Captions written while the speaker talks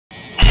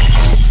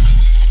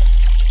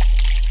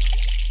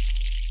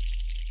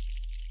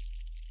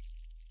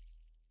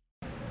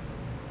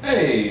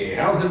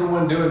how's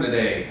everyone doing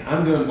today?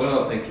 I'm doing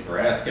well, thank you for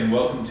asking.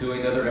 Welcome to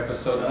another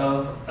episode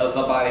of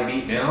The Body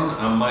Beatdown.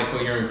 I'm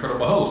Michael, your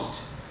incredible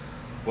host.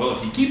 Well,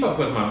 if you keep up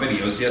with my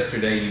videos,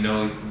 yesterday, you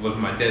know, was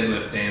my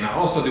deadlift day, and I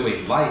also do a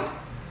light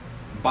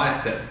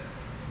bicep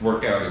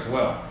workout as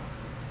well.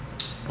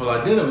 Well,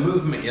 I did a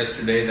movement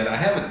yesterday that I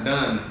haven't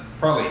done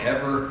probably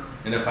ever,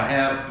 and if I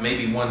have,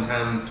 maybe one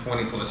time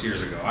 20 plus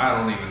years ago. I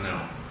don't even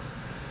know.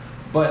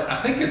 But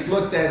I think it's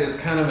looked at as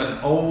kind of an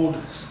old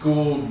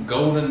school,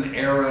 golden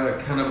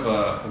era kind of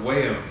a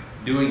way of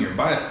doing your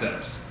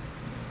biceps.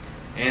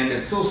 And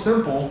it's so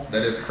simple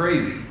that it's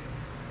crazy.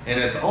 And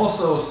it's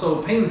also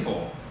so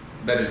painful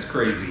that it's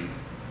crazy.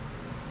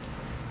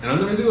 And I'm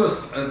going to do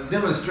a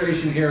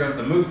demonstration here of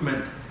the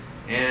movement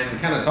and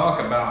kind of talk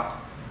about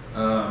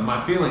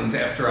my feelings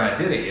after I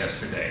did it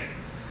yesterday.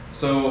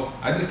 So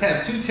I just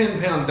have two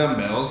 10-pound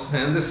dumbbells,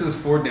 and this is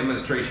for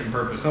demonstration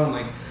purpose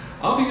only.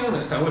 I'll be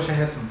honest, I wish I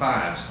had some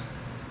 5s.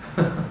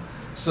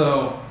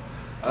 So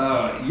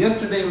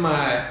yesterday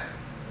my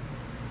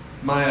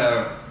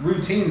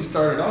routine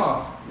started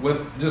off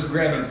with just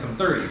grabbing some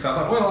 30s. I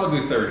thought, well, I'll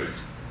do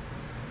 30s.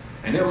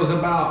 And it was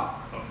about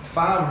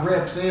 5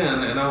 reps in,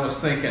 and I was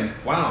thinking,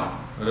 wow,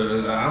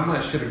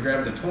 I should have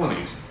grabbed the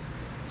 20s.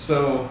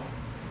 So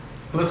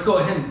let's go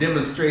ahead and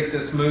demonstrate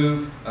this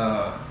move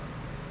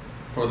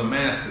for the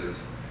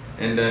masses.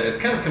 And it's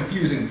kind of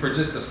confusing for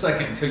just a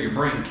second until your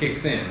brain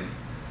kicks in,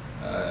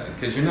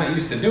 because you're not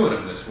used to doing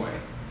them this way.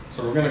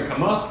 So we're going to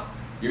come up.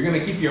 You're going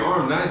to keep your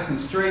arm nice and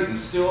straight and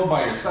still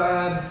by your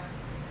side.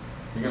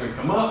 You're going to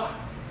come up.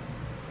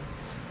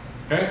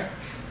 Okay?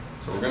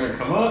 So we're going to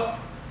come up.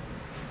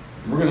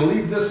 We're going to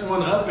leave this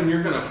one up, and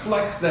you're going to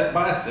flex that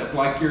bicep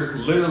like you're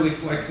literally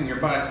flexing your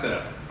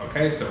bicep.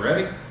 Okay, so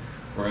ready?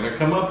 We're going to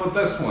come up with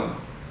this one.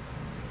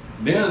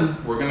 Then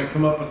we're going to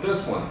come up with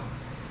this one.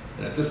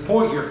 And at this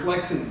point, you're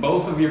flexing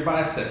both of your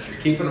biceps. You're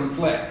keeping them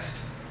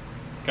flexed.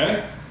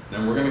 Okay?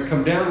 Then we're going to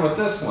come down with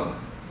this one.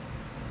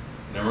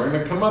 Then we're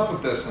going to come up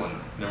with this one.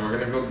 Then we're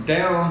going to go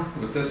down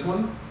with this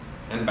one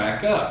and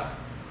back up.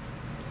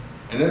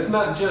 And it's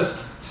not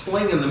just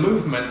slinging the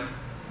movement.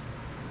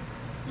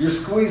 You're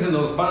squeezing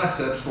those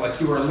biceps like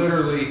you are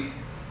literally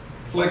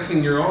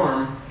flexing your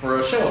arm for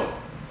a show.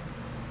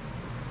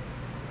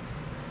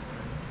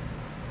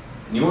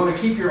 And you want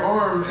to keep your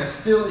arm as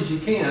still as you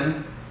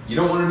can. You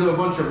don't want to do a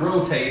bunch of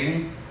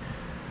rotating.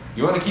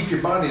 You want to keep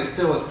your body as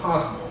still as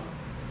possible.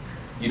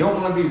 You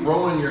don't want to be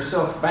rolling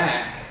yourself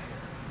back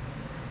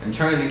and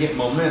trying to get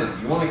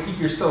momentum. You want to keep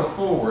yourself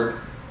forward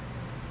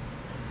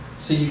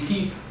so you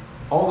keep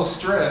all the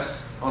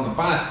stress on the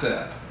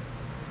bicep.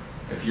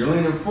 If you're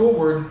leaning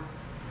forward,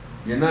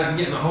 you're not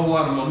getting a whole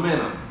lot of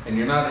momentum, and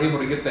you're not able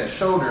to get that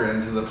shoulder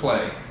into the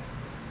play.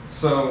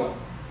 So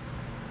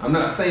I'm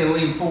not saying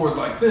lean forward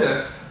like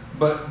this,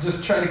 but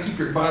just try to keep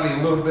your body a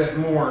little bit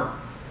more,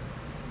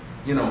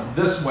 you know,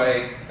 this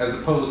way as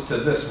opposed to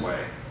this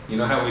way. You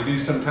know how we do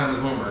sometimes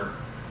when we're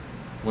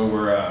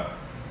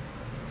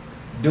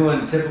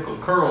doing typical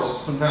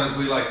curls, sometimes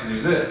we like to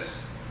do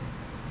this,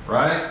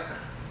 right?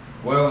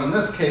 Well, in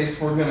this case,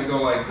 we're going to go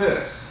like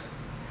this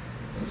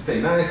and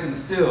stay nice and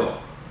still.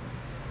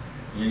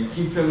 You can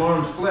keep them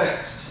arms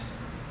flexed.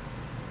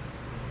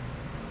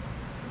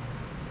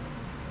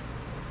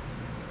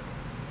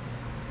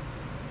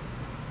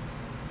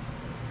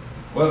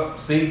 Well,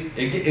 see,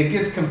 it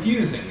gets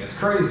confusing. It's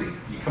crazy.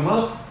 You come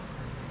up,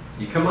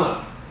 you come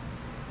up.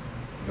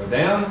 You go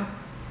down,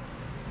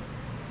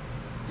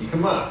 you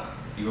come up.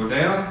 You go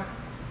down,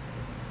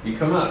 you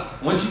come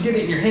up. Once you get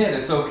it in your head,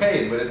 it's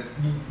okay, but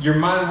your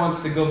mind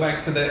wants to go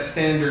back to that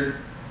standard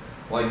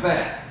like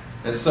that.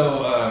 And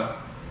so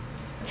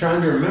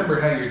trying to remember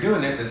how you're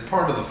doing it is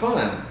part of the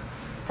fun,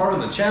 part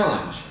of the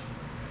challenge.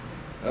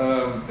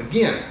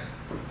 Again,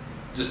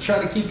 just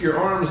try to keep your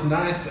arms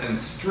nice and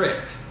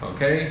strict,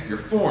 okay? Your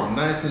form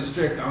nice and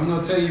strict. I'm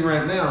going to tell you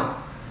right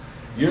now,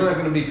 you're not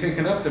going to be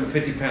picking up them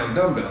 50-pound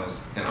dumbbells,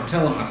 and I'm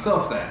telling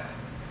myself that.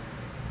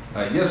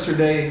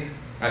 Yesterday,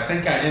 I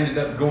think I ended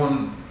up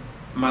going,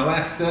 my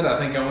last set, I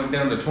think I went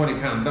down to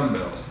 20-pound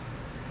dumbbells,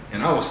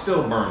 and I was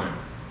still burning.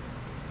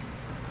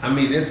 I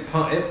mean, it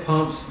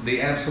pumps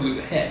the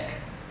absolute heck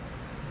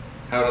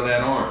out of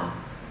that arm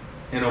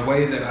in a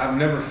way that I've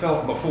never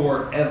felt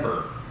before,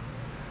 ever.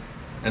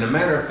 And a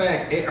matter of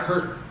fact, it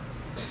hurt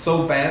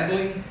so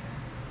badly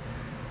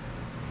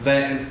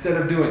that instead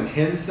of doing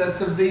 10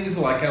 sets of these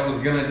like I was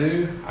gonna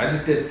do, I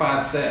just did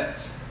 5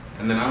 sets.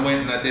 And then I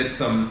went and I did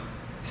some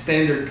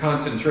standard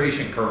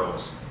concentration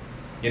curls.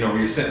 You know, where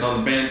you're sitting on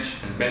the bench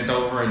and bent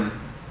over and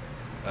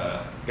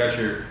got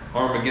your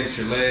arm against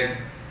your leg.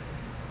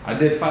 I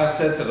did 5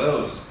 sets of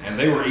those, and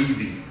they were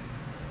easy,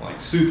 like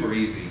super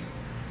easy.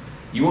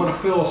 You want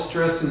to feel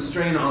stress and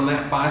strain on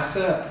that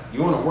bicep?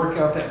 You want to work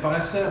out that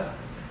bicep?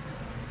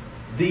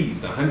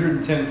 These,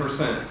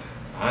 110%.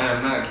 I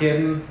am not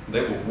kidding.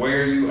 They will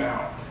wear you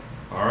out.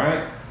 All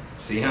right?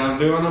 See how I'm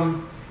doing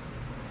them?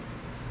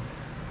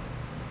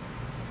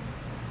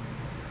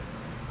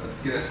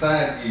 Let's get a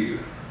side view.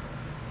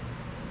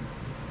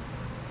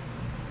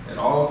 At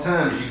all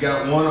times, you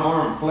got one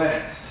arm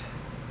flexed.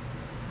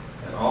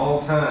 at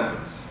all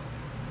times.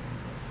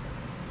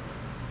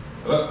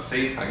 Oh,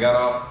 see, I got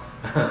off.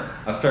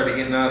 I started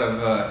getting out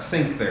of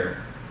sync there.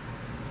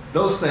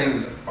 Those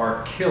things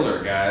are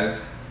killer,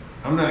 guys.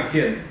 I'm not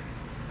kidding.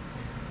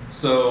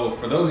 So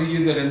for those of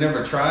you that have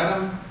never tried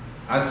them,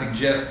 I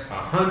suggest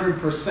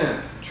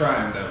 100%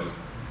 trying those.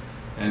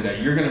 And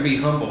you're gonna be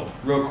humbled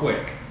real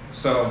quick.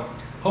 So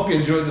hope you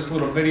enjoyed this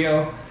little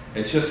video.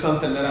 It's just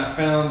something that I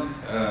found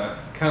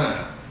kind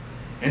of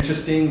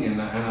interesting,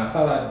 and I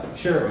thought I'd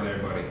share it with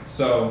everybody.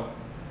 So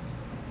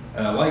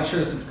like,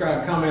 share,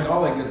 subscribe, comment,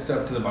 all that good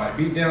stuff to the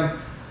Body Beatdown.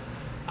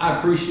 I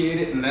appreciate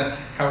it, and that's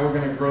how we're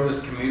gonna grow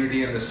this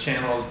community and this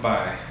channel, is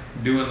by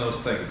doing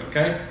those things,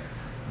 okay?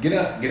 Get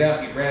up, get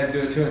out, get rad, do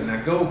it to it.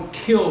 Now go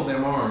kill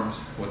them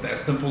arms with that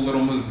simple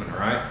little movement, all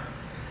right?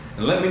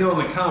 And let me know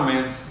in the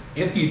comments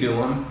if you do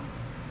them,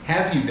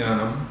 have you done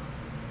them,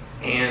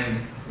 and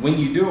when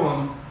you do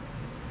them,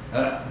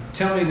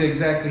 tell me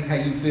exactly how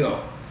you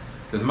feel.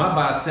 Because my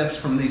biceps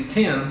from these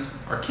 10s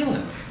are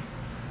killing me.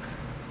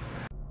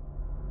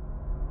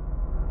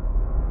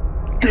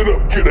 Get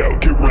up, get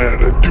out, get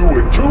rad, and do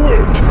it, do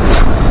it!